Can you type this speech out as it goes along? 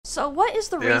So what is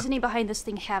the reasoning behind this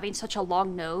thing having such a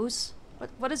long nose?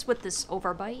 What is with this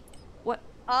overbite? What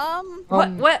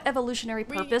evolutionary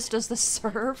purpose does this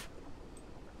serve?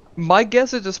 My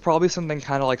guess is it's probably something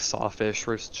kind of like sawfish,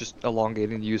 where it's just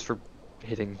elongated and used for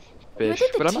hitting fish,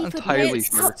 but I'm not entirely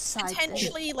sure.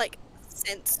 Potentially like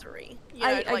sensory, you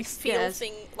know, like feel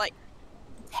thing, like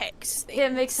text things.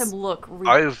 It makes him look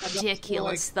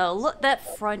ridiculous, though. Look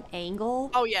that front angle.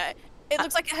 Oh yeah, it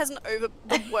looks like it has the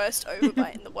worst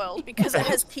overbite in the world because it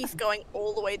has teeth going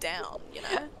all the way down. You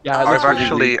know. Yeah, I've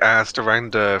actually asked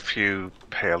around a few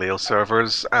paleo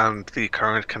servers, and the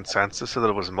current consensus is that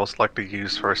it was most likely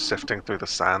used for sifting through the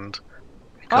sand.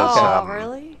 Because,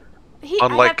 really?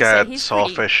 Unlike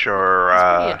sawfish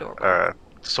or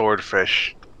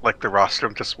swordfish, like the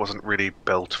rostrum just wasn't really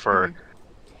built for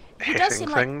hitting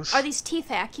things. Are these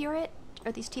teeth accurate?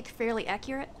 Are these teeth fairly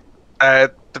accurate?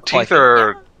 The teeth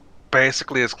are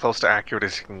basically as close to accurate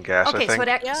as you can get. Okay,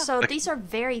 I think. So these are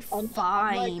very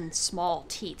fine, small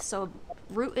teeth. So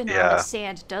rooting around the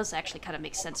sand does actually kind of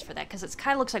make sense for that, because it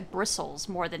kind of looks like bristles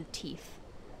more than teeth.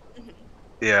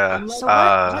 Yeah. So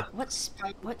what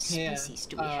species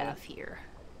do we have here?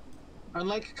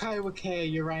 Unlike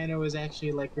Kaiwake, Eurhino is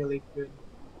actually like really good.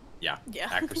 Yeah.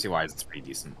 Accuracy-wise, it's pretty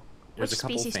decent. Which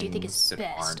species do you think is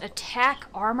best? Attack,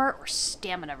 armor, or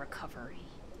stamina recovery?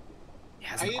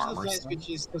 I use the fly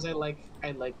species because I like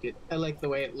it. I like the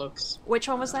way it looks. Which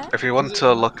one was that? If you want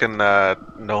to look in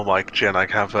No Mike Jin, I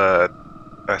have a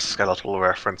skeletal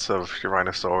reference of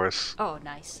Eurhinosaurus. Oh,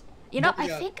 nice. You know, I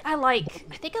think I like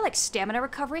stamina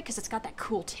recovery because it's got that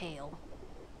cool tail.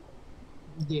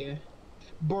 Yeah,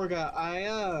 Borga,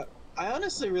 I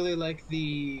honestly really like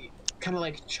the kind of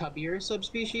like chubbier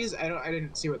subspecies. I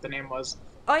didn't see what the name was.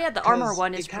 Oh yeah, the armor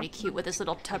one is pretty cute with his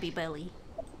little tubby belly.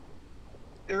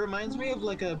 It reminds me of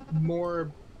like a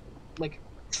more like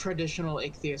traditional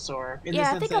ichthyosaur.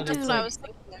 Yeah, I think I'll do.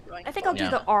 I think I'll do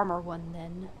the armor one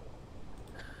then.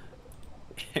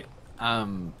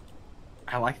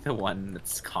 I like the one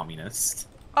that's communist.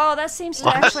 Oh, that seems to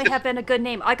actually have been a good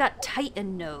name. I got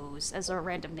Titan Nose as a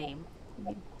random name.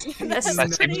 That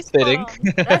seems fitting.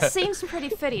 That seems pretty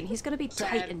fitting. He's gonna be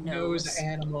Titan Nose.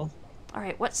 Animal.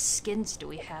 Alright, what skins do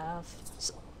we have?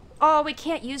 Oh, we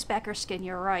can't use Becker skin,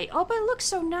 you're right. Oh, but it looks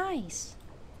so nice.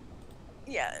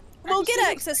 Yeah, we'll get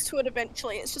access to it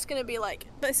eventually. It's just gonna be like,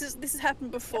 this has happened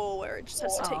before where it just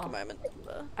has to take a moment.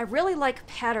 I really like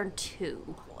pattern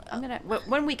 2. I'm gonna,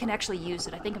 when we can actually use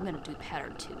it, I think I'm gonna do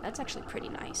pattern 2. That's actually pretty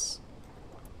nice.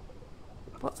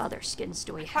 What other skins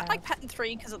do we have? I like pattern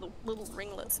 3 because of the little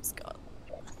ringlets it's got.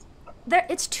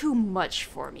 It's too much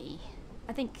for me.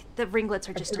 I think the ringlets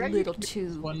are just a little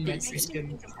too busy.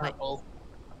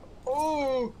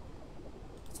 Oh,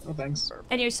 thanks.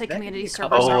 And you said community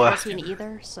servers aren't working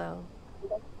either, so...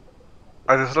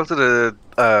 I just looked at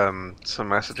some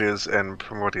messages in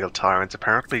Primordial Tyrants.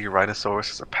 Apparently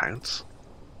Eurhinosaurus is a pounce.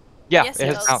 Yeah, yes,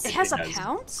 it has pounce. It has a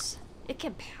pounce? It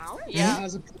can pounce? Yeah.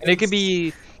 And it can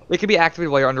be activated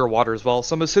while you're underwater as well.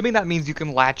 So I'm assuming that means you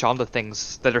can latch onto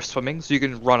things that are swimming, so you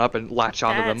can run up and latch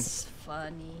onto them. That's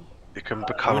funny. You can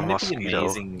become a mosquito.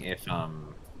 Wouldn't it be amazing if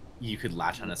you could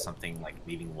latch onto something like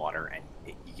leaving water and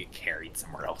you get carried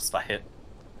somewhere else by it?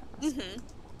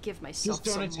 Give myself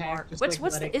just some attack, marks.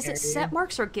 just, Is it set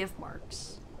marks or give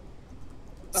marks?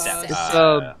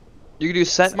 You can do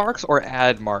set marks or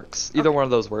add marks. Either one of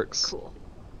those works. Cool.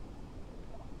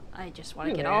 I just want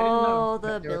to get all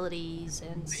the abilities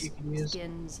and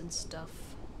skins and stuff.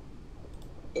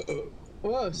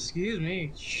 Oh, excuse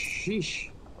me.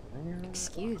 Sheesh.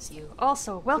 Excuse you.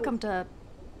 Also, welcome to...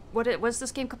 What was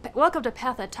this game? Welcome to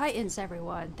Path of Titans,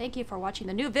 everyone. Thank you for watching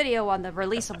the new video on the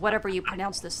release of whatever you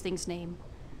pronounce this thing's name.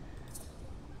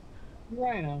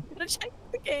 Rhino. I'm gonna check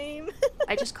the game.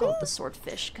 I just call it the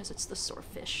swordfish because it's the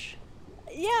swordfish.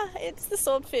 Yeah, it's the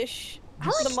swordfish. I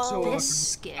like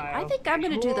this skin. I think I'm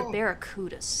gonna do the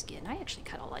barracuda skin. I actually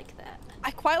kind of like that.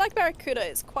 I quite like barracuda.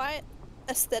 It's quite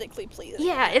aesthetically pleasing.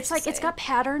 Yeah, it's like it's got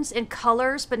patterns and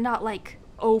colors, but not like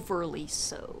overly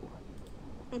so.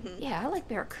 Yeah, I like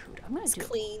barracuda. I'm gonna do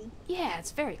clean. Yeah,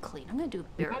 it's very clean. I'm gonna do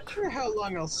barracuda. I'm not sure how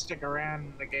long I'll stick around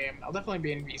in the game. I'll definitely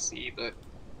be in VC, but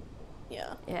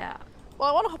yeah. Yeah. Well,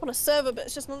 I want to hop on a server, but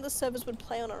it's just none of the servers would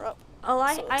play on or up. Oh,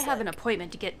 I have an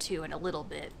appointment to get to in a little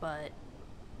bit, but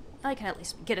I can at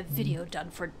least get a video done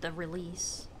for the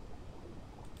release.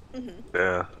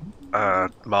 Yeah.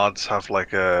 Mods have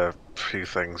like a few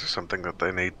things or something that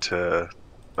they need to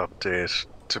update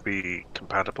to be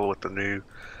compatible with the new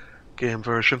game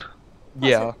version.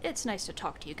 Yeah. It's nice to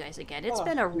talk to you guys again. It's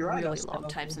been a really long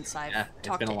time since I've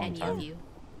talked to any of you.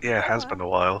 Yeah, it has been a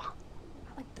while.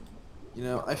 You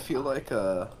know, I feel like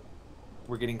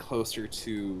we're getting closer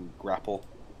to grapple.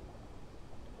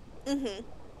 Mm-hmm.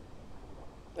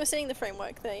 We're seeing the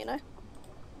framework there, you know?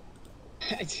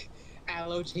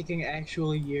 Aloe taking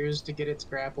actual years to get its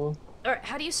grapple. Alright,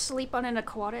 how do you sleep on an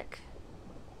aquatic?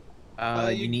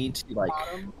 You need to like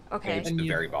Bottom. go Okay. to the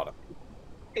very bottom.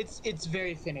 It's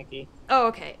very finicky. Oh,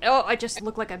 okay. Oh, I just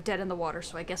look like I'm dead in the water,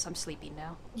 so I guess I'm sleeping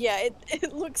now. Yeah,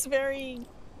 it looks very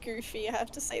goofy, I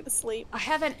have to say, the sleep. I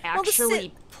haven't Well, the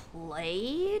actually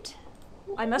played.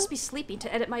 I must be sleeping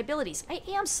to edit my abilities. I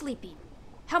am sleeping.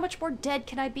 How much more dead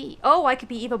can I be? Oh, I could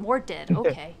be even more dead.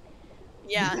 Okay.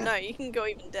 Yeah, no, you can go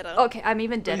even deader. Okay, I'm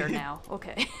even deader now.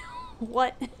 Okay.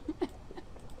 What?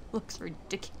 Looks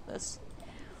ridiculous.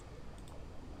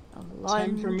 A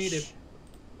Time for me to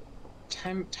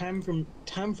lunge.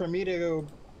 time for me to go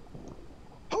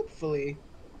hopefully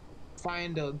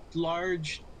find a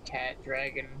large cat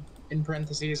dragon. In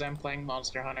parentheses, I'm playing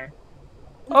Monster Hunter.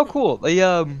 Oh, cool.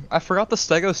 I forgot the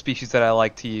stego species that I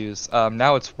like to use.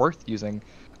 Now it's worth using.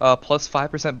 Plus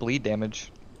 5% bleed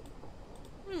damage.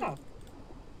 Oh.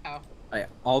 Ow. Oh, yeah,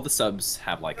 all the subs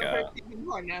have like a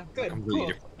Now. Good. completely Cool.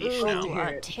 different niche Ooh, now. to hear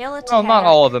A it. tail attack. Well, not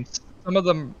all of them.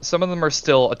 Some of them are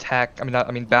still attack.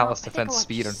 I mean balance, I think defense, I'll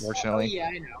speed. just- Oh Unfortunately, yeah,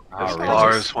 I know. Is Alright.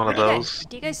 Lars one of Okay, those?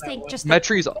 do you guys think just the...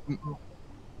 Metri's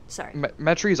Sorry.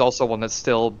 Metri's also one that's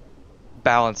still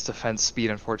balance, defense,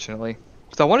 speed. Unfortunately,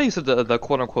 so I want to use the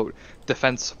quote unquote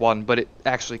defense one, but it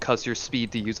actually cuts your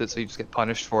speed to use it, so you just get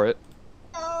punished for it.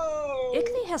 Oh.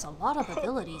 Ichthey has a lot of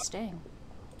abilities, dang.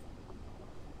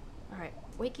 Alright,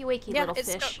 wakey wakey Yeah, little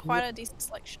it's fish. got quite a decent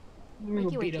selection. I'm gonna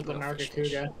Wakey, beat wakey, up a little fish,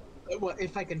 Nargacuga. Well,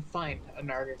 if I can find a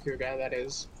Nargacuga, that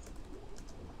is.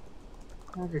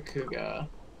 Nargacuga.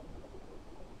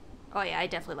 Oh yeah, I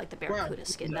definitely like the Barracuda Wow.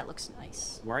 skin. That looks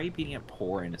nice. Why are you beating up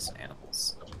poor innocent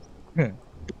animals?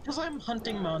 Because I'm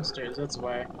hunting monsters, that's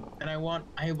why. And I want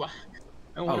to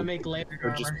Oh, make layer Or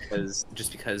armor.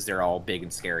 just because they're all big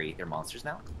and scary, they're monsters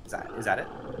now? Is that it?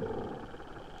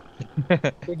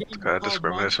 It's kinda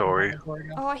discriminatory.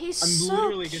 Oh, he's I'm so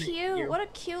literally gonna eat cute. you. What a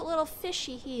cute little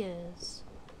fishy he is.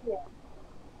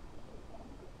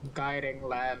 Guiding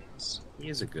lens. He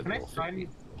is a good Can I little find? figgy.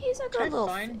 He's a Can good I little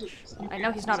find? fish. I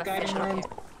know he's not a fish. Guiding Okay. lens.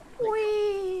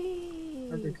 Whee!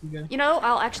 Nargacuga. You know,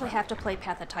 I'll actually have to play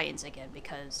Path of Titans again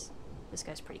because this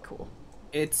guy's pretty cool.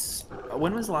 It's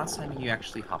when was the last time you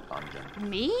actually hopped on Jen?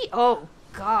 Me? Oh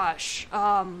gosh.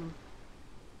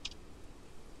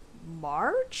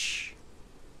 March?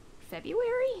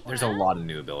 February? There's a lot of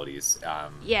new abilities.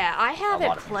 Yeah, I haven't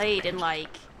lot of played in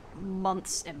like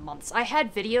months and months. I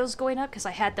had videos going up because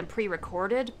I had them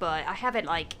pre-recorded, but I haven't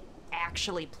like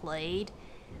actually played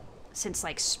since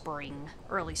like spring,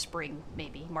 early spring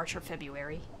maybe, March or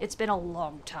February. It's been a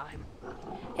long time.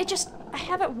 I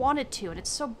haven't wanted to, and it's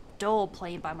so dull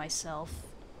playing by myself.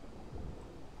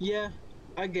 Yeah,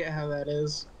 I get how that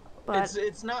is. But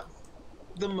It's not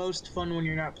the most fun when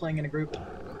you're not playing in a group.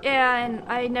 yeah, and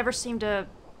I never seem to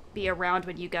be around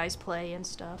when you guys play and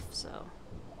stuff, so.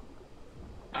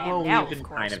 I am Oh, now, You've been of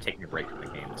course. kind of taking a break from the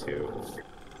game too.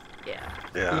 Yeah.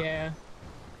 Yeah. Yeah.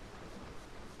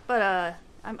 But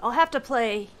I'll have to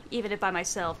play even if by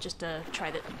myself just to try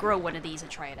to grow one of these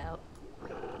and try it out.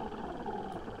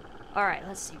 All right,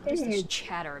 let's see. What is this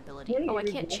chatter ability? Oh, I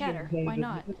can't chatter. Why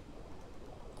not?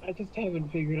 I just haven't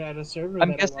figured out a server.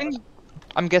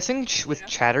 I'm guessing with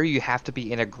chatter you have to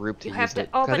be in a group to You use have to. it.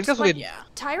 Oh, 'Cause I but think that's like, what Yeah.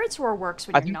 Tyrant's Roar works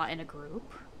when I you're think- not in a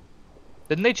group.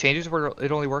 didn't they change it where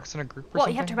it only works in a group or Well,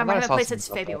 something? you have to I remember I thought haven't played saw since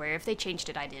something about that. February. If they changed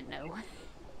it, I didn't know.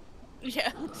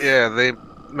 Yeah. Yeah, they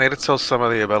made it so some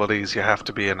of the abilities you have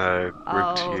to be in a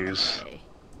group to use. Okay.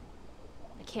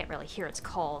 I can't really hear its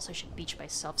calls. I should beach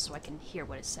myself so I can hear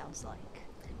what it sounds like.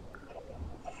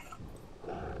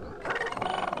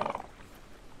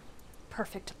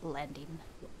 Perfect landing.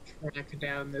 Track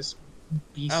down this Oh,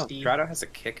 beastie. Grotto has a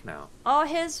kick now. Oh,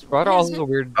 his Grotto also has a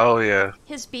weird. Oh yeah.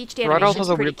 his beach Grotto also animation's has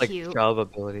a pretty weird like cute. shove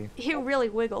ability. He really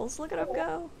wiggles. Look at him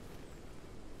go.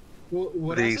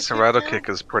 What The else is Serrato now? kick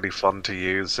is pretty fun to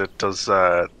use. It does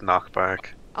knockback.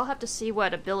 I'll have to see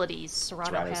what abilities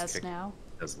Serrato Serrato's has kick. now.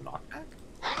 Does knockback?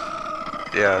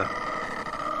 Yeah.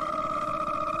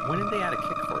 When did they add a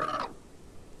kick for it?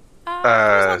 It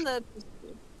was on the...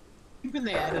 When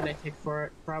they added a kick for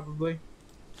it, probably.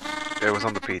 It was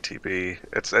on the PTB.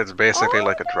 It's basically Oh,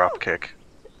 like a drop kick.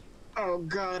 Oh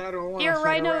god, I don't want Your to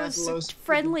Rhino's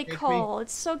friendly call.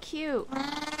 It's so cute.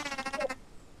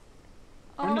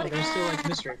 Oh no, my there's still like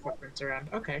mystery footprints around.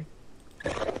 Okay.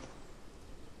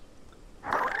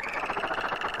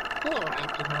 Hello,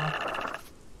 Optimal.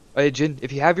 Hey Jin,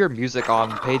 if you have your music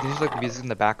on, pay attention to like the music in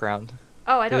the background.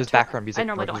 Oh, I don't. There's background music I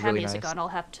normally which don't is have really music nice. on. I'll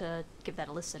have to give that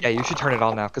a listen. Yeah, you should turn it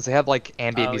on now because they have like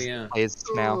ambient Oh, music yeah. that plays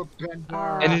now. Oh,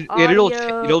 Benbaro. And it'll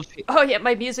audio. Oh yeah,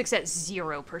 my music's at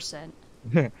 0%.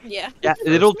 Yeah. yeah,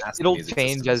 Those it'll massive it'll music change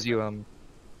systems. as you and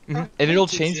Hey, it'll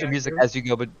TT change the music actor. as you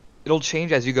go, but it'll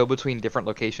change as you go between different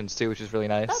locations too, which is really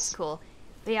nice. That's cool.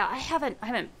 But yeah, I haven't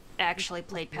actually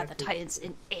played Path of Titans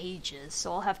in ages,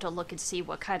 so I'll have to look and see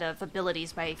what kind of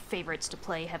abilities my favorites to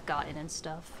play have gotten and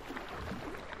stuff.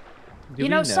 Do You we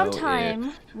know, if-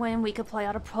 sometime when we can play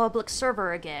on a public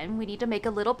server again, we need to make a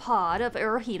little pod of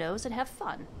Eurhinos and have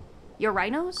fun. Your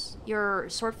rhinos? Your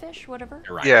swordfish? Whatever?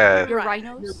 You're right. Yeah. Your Right.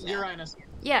 rhinos? Uranus.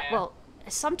 Yeah, well,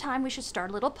 sometime we should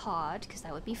start a little pod, because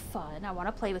that would be fun. I want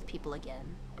to play with people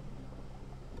again.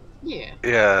 Yeah.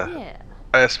 Yeah. Yeah.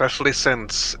 Especially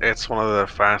since it's one of the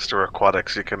faster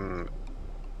aquatics, you can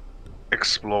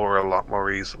explore a lot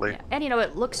more easily. Yeah. And you know,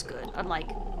 it looks good, unlike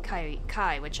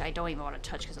Kai, which I don't even want to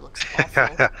touch because it looks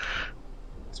awful.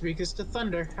 Speak us to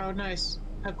thunder. How nice.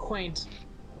 How quaint.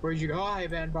 Where'd you go? Oh, hi,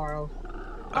 Benbaro.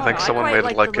 I think no, someone I quite made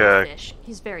like the like little a. fish.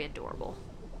 He's very adorable.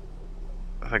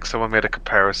 I think someone made a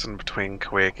comparison between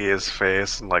Quakia's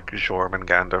face and like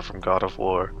Jormungandr from God of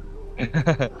War.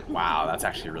 Wow, that's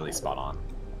actually really spot on.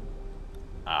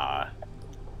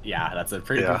 Yeah, that's a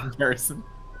pretty Yeah. good comparison.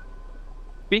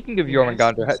 Speaking of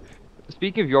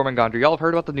Jormungandr, y'all have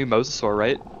heard about the new mosasaur,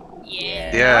 right?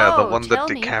 Yeah. Yeah, the No, one tell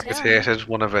that me, tell me. decapitated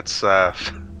one of its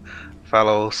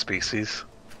fellow species.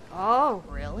 Oh,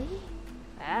 really?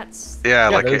 That's Yeah,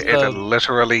 Yeah, like there's it the-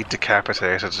 literally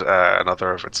decapitated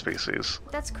another of its species.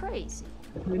 that's crazy.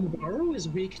 Benbaro is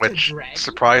weak Which, to dragons.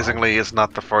 surprisingly, is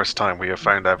not the first time we have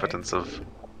found evidence of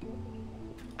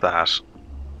that.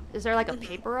 Is there like a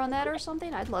paper on that or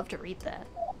something? I'd love to read that.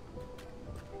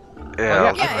 Yeah,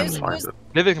 I'll yeah, try it and was- find it was- it.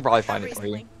 Maybe I can probably find it for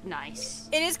recently. you. Nice.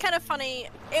 It is kind of funny.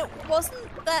 It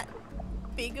wasn't that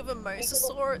big of a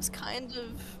mosasaur. It's kind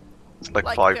of It's like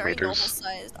like 5 very normal meters.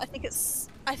 sized. I think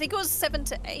it was 7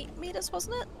 to 8 meters,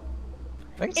 wasn't it?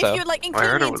 I think If so. you like I include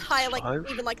heard the it was entire like 5.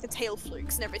 even like the tail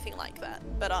flukes and everything like that.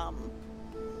 But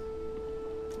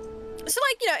so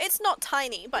like, you know, it's not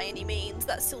tiny by any means.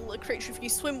 That's still a creature. If you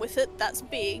swim with it, that's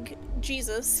big.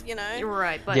 Jesus, you know. You're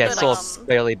right, but yeah, but, it's still a um,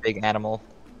 fairly big animal.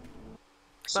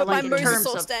 So like, by in terms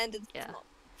mosasaur of- standards, it's yeah. not.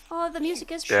 Oh, the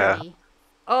music is Yeah. pretty.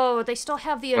 Oh, they still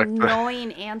have the Like the-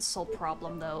 annoying Ansel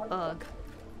problem though. Ugh.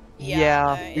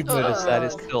 Yeah, we've no, noticed that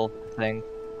is Ugh. still a thing.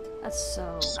 That's so.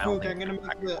 I don't Spook, think I'm gonna it's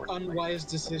make the backwards, like- unwise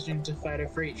decision to fight a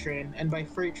freight train, and by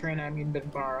freight train I mean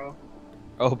Benbaro.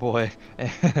 Oh boy.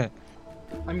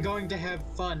 I'm going to have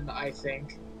fun, I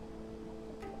think.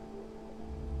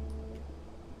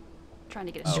 Trying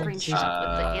to get a Oh, screenshot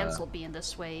with the uh, Ansel being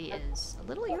this way is a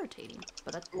little irritating,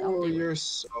 but I'll Oh, do it. you're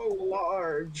so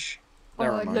large. That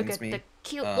Oh, look reminds at me, the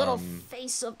cute little um,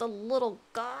 face of the little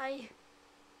guy.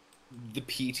 The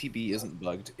PTB isn't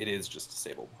bugged, it is just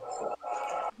disabled.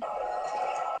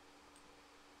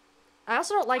 I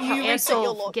also don't like how You reset your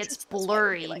Ansel launchers, gets that's why it would be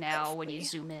blurry like that now for when you you.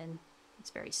 zoom in.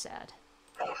 It's very sad.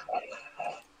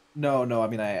 No, I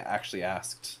mean, I actually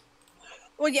asked.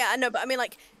 Well, yeah, I know, but I mean,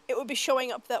 like, it would be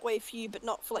showing up that way for you, but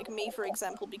not for like me, for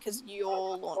example, because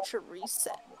your launcher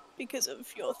reset because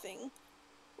of your thing.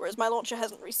 Whereas my launcher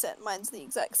hasn't reset, mine's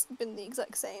been the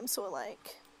exact same, so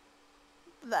like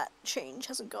that change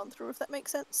hasn't gone through, if that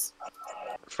makes sense.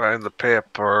 Found the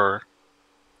paper.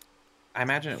 I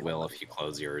imagine it will if you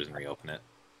close yours and reopen it.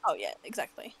 Oh yeah,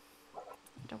 exactly. I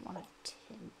don't want to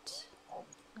tint. I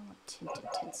don't want tint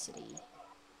intensity.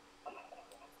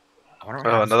 I wonder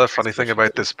what happens Another if funny it's thing pushed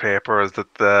about to- this paper is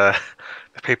that the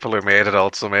people who made it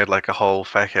also made like a whole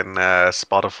fucking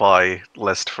Spotify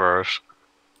list for it.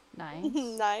 Nice.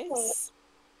 Nice.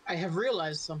 I have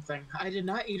realized something. I did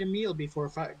not eat a meal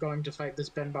before going to fight this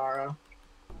Benbaro.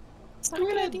 It's not I'm a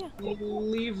good gonna idea.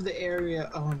 leave the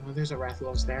area. Oh no, there's a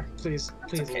Rathalos there. Please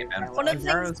okay, leave. man. me One of the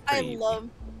Benbaro's things I pretty- love.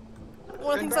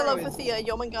 One of the things I love Benbaro with the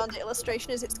Jormungandr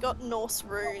illustration is it's got Norse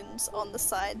runes on the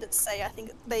side that say, I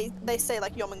think they say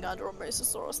like Jormungandr or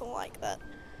Mosasaur or something like that.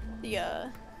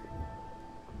 The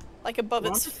like above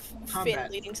its fin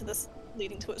Combat. leading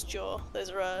to its jaw. Those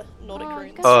are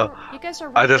Nordic Oh, runes. you guys are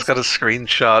I right. just got a There's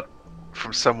screenshot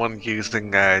from someone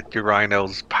using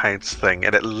Eurhinosaurus pounce thing,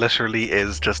 and it literally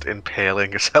is just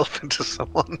impaling yourself into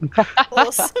someone.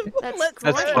 Awesome. That's- Let's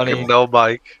That's learn. funny. Fucking no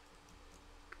mic.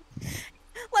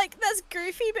 Like that's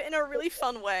goofy, but in a really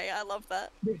fun way. I love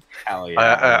that. Hell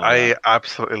yeah. I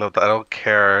absolutely love that. I don't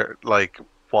care like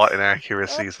what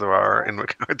inaccuracies there are in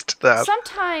regards to that.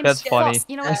 Sometimes That's funny.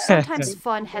 You know, sometimes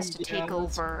fun has to Yeah, take that's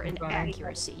over an funny.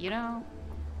 accuracy. You know.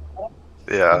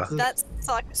 Yeah. That's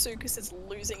Sarcosuchus is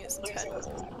losing its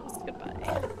eternal.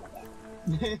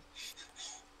 Goodbye.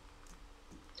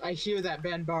 I hear that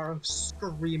Banbaro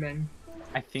screaming.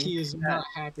 I think He is not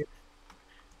happy.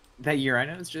 that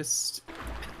Eurhino is just.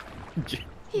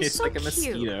 He's it's so like a cute.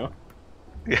 mosquito.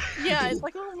 Yeah, it's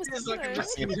like a It's like a mosquito. It's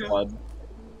mosquito. blood.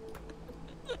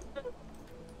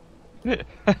 Oh,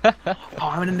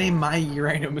 I'm gonna name my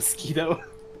Eurhino mosquito.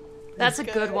 That's a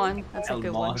good one. That's a El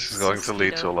good one. Moss. This is going to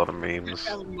lead to a Mosquito. lot of memes.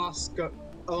 El Mosco.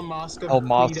 El Mosco. El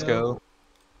Guido.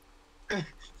 Mosco.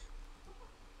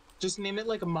 Just name it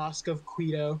like a mosque of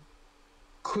Guido.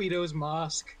 Guido's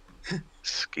mosque.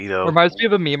 Mosquito. Reminds me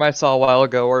of a meme I saw a while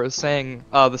ago where it was saying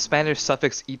the Spanish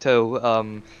suffix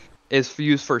ito is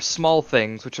used for small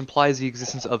things, which implies the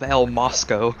existence of El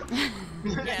Mosco.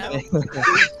 Yeah.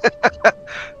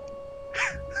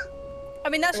 I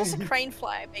mean, that's just a crane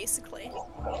fly, basically.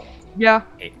 Yeah.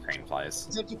 I hate crane flies.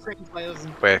 Except the crane fly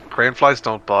doesn't. Wait, craneflies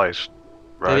don't bite,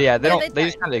 right? Yeah, they Yeah, don't. they They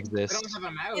just don't. kind of They exist. don't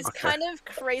have a mouth. It's Okay. kind of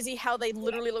crazy how they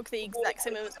literally look the exact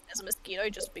same as a mosquito,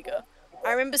 just bigger.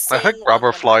 I remember I seeing think one robber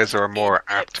when I flies was are a kid, more and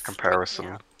it apt freaked me comparison.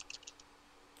 out.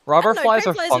 Robber I don't know, flies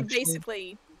are crane flies are functional.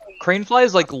 basically. Crane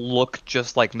flies like look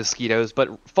just like mosquitoes, but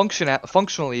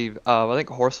functionally, I think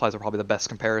horseflies are probably the best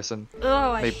comparison.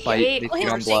 Oh, I They bite, hate they feed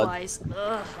on blood. horseflies.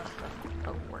 Ugh.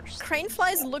 The worst. Crane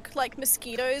flies look like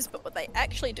mosquitoes, but what they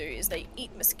actually do is they eat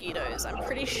mosquitoes. I'm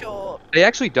pretty sure. They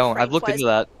actually don't. Crane I've looked flies- into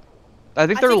that. I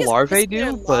think their it's larvae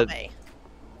mosquito do, but larvae.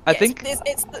 I Yes, think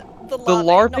it's the the larvae,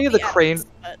 larvae not of the adults, crane,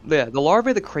 but- yeah, the larvae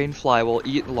of the crane fly will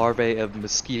eat larvae of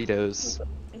mosquitoes,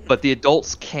 but the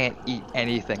adults can't eat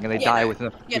anything, and they Yeah, die no, within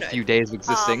a you know, few days of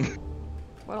existing.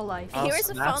 What a life. Oh, Here so is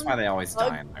a that's fun why they always bug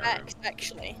die in there. fact,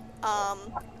 actually.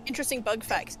 Interesting bug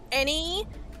fact. Any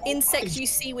insect you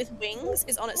see with wings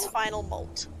is on its final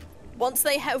molt. Once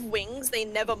they have wings, they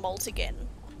never molt again.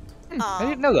 I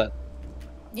didn't know that.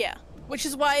 Yeah, which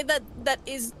is why that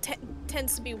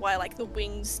tends to be why like the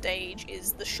wing stage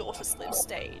is the shortest lived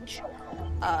stage.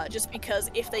 Just because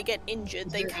if they get injured,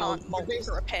 they can't molt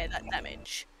to repair that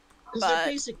damage. 'Cause they're But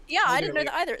basic- yeah, I didn't know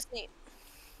that either. It's neat.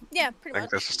 Yeah, I pretty think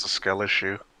much. that's just a skill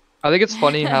issue. I think it's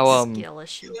funny how Skill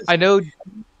issue. I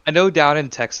know down in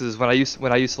Texas when I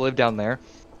used to live down there,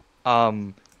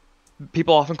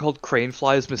 people often called crane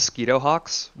flies mosquito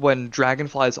hawks when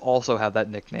dragonflies also have that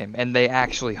nickname and they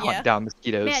actually hunt Yeah. down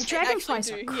mosquitoes. Man, dragonflies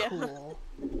actually are do, yeah. cool.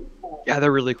 Yeah,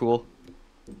 they're really cool.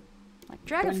 Like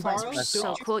dragonflies are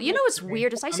so cool. You know what's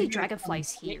weird is I see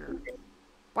dragonflies here.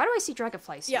 Why do I see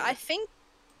dragonflies here? Yeah,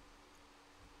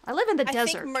 I live in the I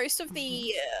desert. think most of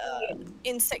the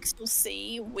insects you'll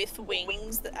see with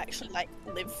wings that actually like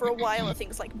live for a while are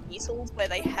things like beetles, where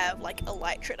they have like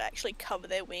elytra to actually cover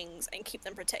their wings and keep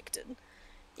them protected.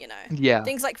 You know, Yeah.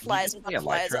 things like flies and say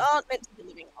butterflies elytra? aren't meant to be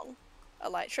living long.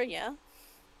 Elytra, yeah.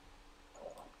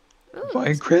 Ooh, What about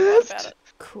Minecraft. it?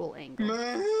 cool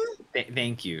angle.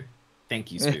 Thank you.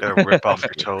 Thank you, Spook. Rip off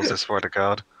your toes, I swear to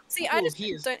God. See, I Oh, just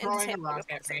he is don't throwing a entertain rock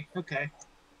butterflies. at me. Okay.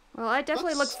 Well, I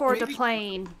definitely look Let's forward to maybe-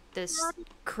 playing this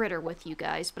critter with you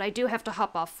guys, but I do have to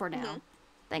hop off for now.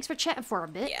 Thanks for chatting for a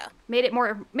bit. Yeah. Made it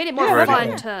more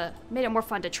Alrighty.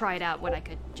 fun to try it out when I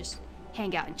could just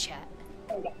hang out and chat.